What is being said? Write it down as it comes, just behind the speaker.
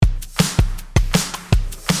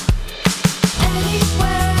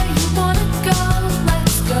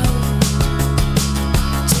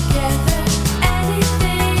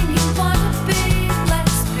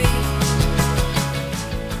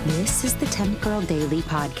Temp Girl Daily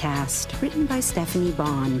podcast, written by Stephanie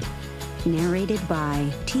Bond, narrated by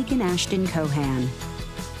Tegan Ashton Cohan,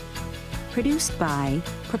 produced by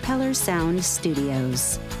Propeller Sound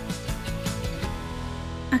Studios.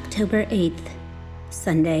 October 8th,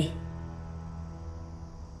 Sunday.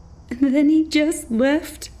 And then he just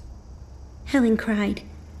left? Helen cried,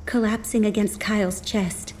 collapsing against Kyle's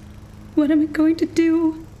chest. What am I going to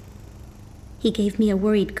do? He gave me a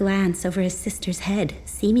worried glance over his sister's head,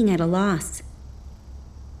 seeming at a loss.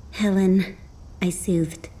 Helen, I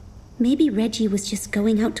soothed. Maybe Reggie was just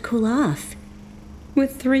going out to cool off.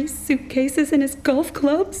 With 3 suitcases and his golf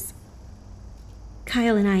clubs?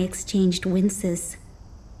 Kyle and I exchanged winces.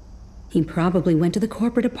 He probably went to the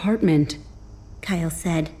corporate apartment, Kyle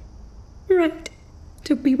said. Right.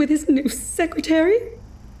 To be with his new secretary?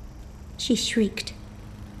 She shrieked.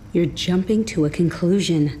 You're jumping to a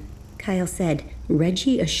conclusion, Kyle said.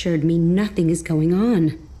 Reggie assured me nothing is going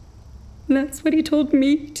on. That's what he told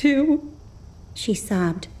me, too. She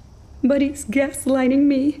sobbed. But he's gaslighting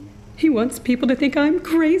me. He wants people to think I'm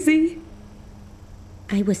crazy.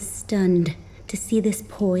 I was stunned to see this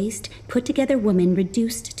poised, put-together woman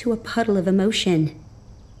reduced to a puddle of emotion.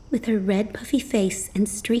 With her red, puffy face and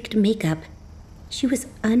streaked makeup, she was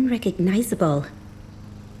unrecognizable.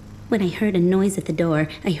 When I heard a noise at the door,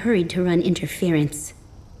 I hurried to run interference.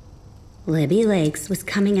 Libby Legs was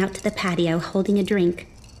coming out to the patio holding a drink,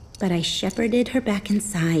 but I shepherded her back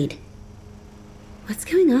inside. "What's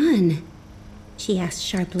going on?" she asked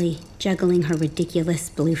sharply, juggling her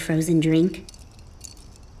ridiculous blue frozen drink.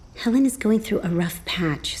 "Helen is going through a rough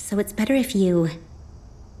patch, so it's better if you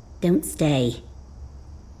don't stay."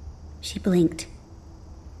 She blinked.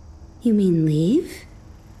 You mean leave?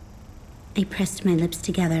 I pressed my lips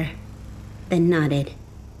together, then nodded.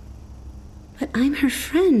 But I'm her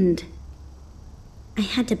friend. I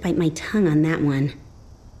had to bite my tongue on that one.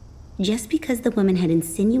 Just because the woman had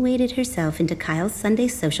insinuated herself into Kyle's Sunday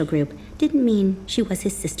social group didn't mean she was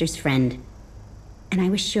his sister's friend. And I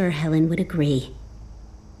was sure Helen would agree.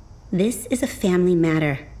 "This is a family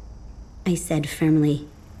matter," I said firmly.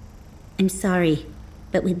 "I'm sorry,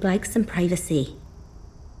 but we'd like some privacy."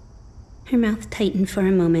 Her mouth tightened for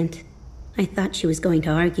a moment. I thought she was going to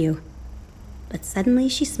argue. But suddenly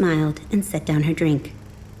she smiled and set down her drink.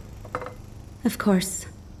 "Of course.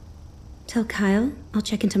 Tell Kyle I'll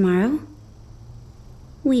check in tomorrow?"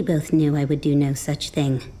 We both knew I would do no such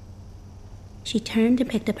thing. She turned and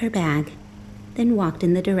picked up her bag, then walked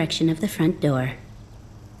in the direction of the front door.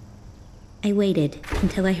 I waited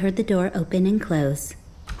until I heard the door open and close,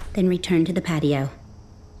 then returned to the patio.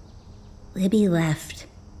 "Libby left,"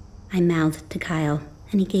 I mouthed to Kyle,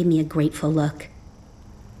 and he gave me a grateful look.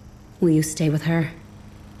 "Will you stay with her?"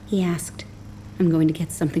 he asked. "I'm going to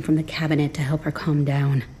get something from the cabinet to help her calm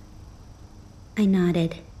down." I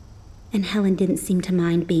nodded, and Helen didn't seem to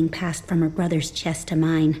mind being passed from her brother's chest to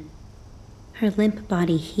mine. Her limp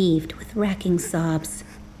body heaved with racking sobs.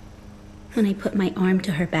 When I put my arm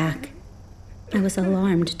to her back, I was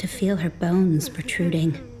alarmed to feel her bones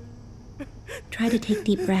protruding. "Try to take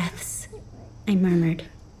deep breaths," I murmured.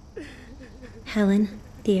 "Helen,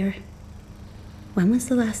 dear, when was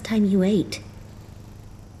the last time you ate?"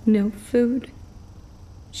 No food.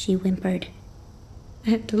 She whimpered. I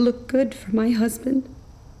had to look good for my husband.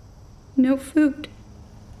 No food.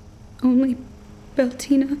 Only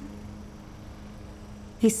Beltina.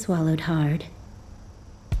 I swallowed hard.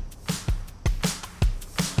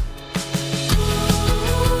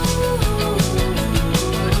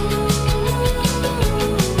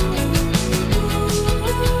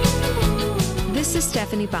 This is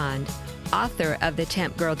Stephanie Bond, author of the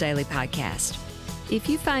Temp Girl Daily podcast. If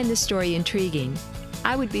you find this story intriguing,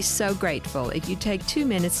 I would be so grateful if you take 2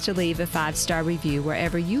 minutes to leave a 5-star review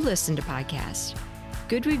wherever you listen to podcasts.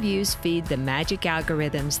 Good reviews feed the magic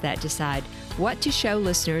algorithms that decide what to show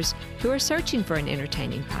listeners who are searching for an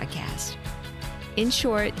entertaining podcast. In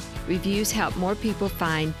short, reviews help more people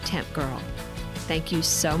find Temp Girl. Thank you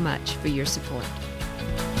so much for your support.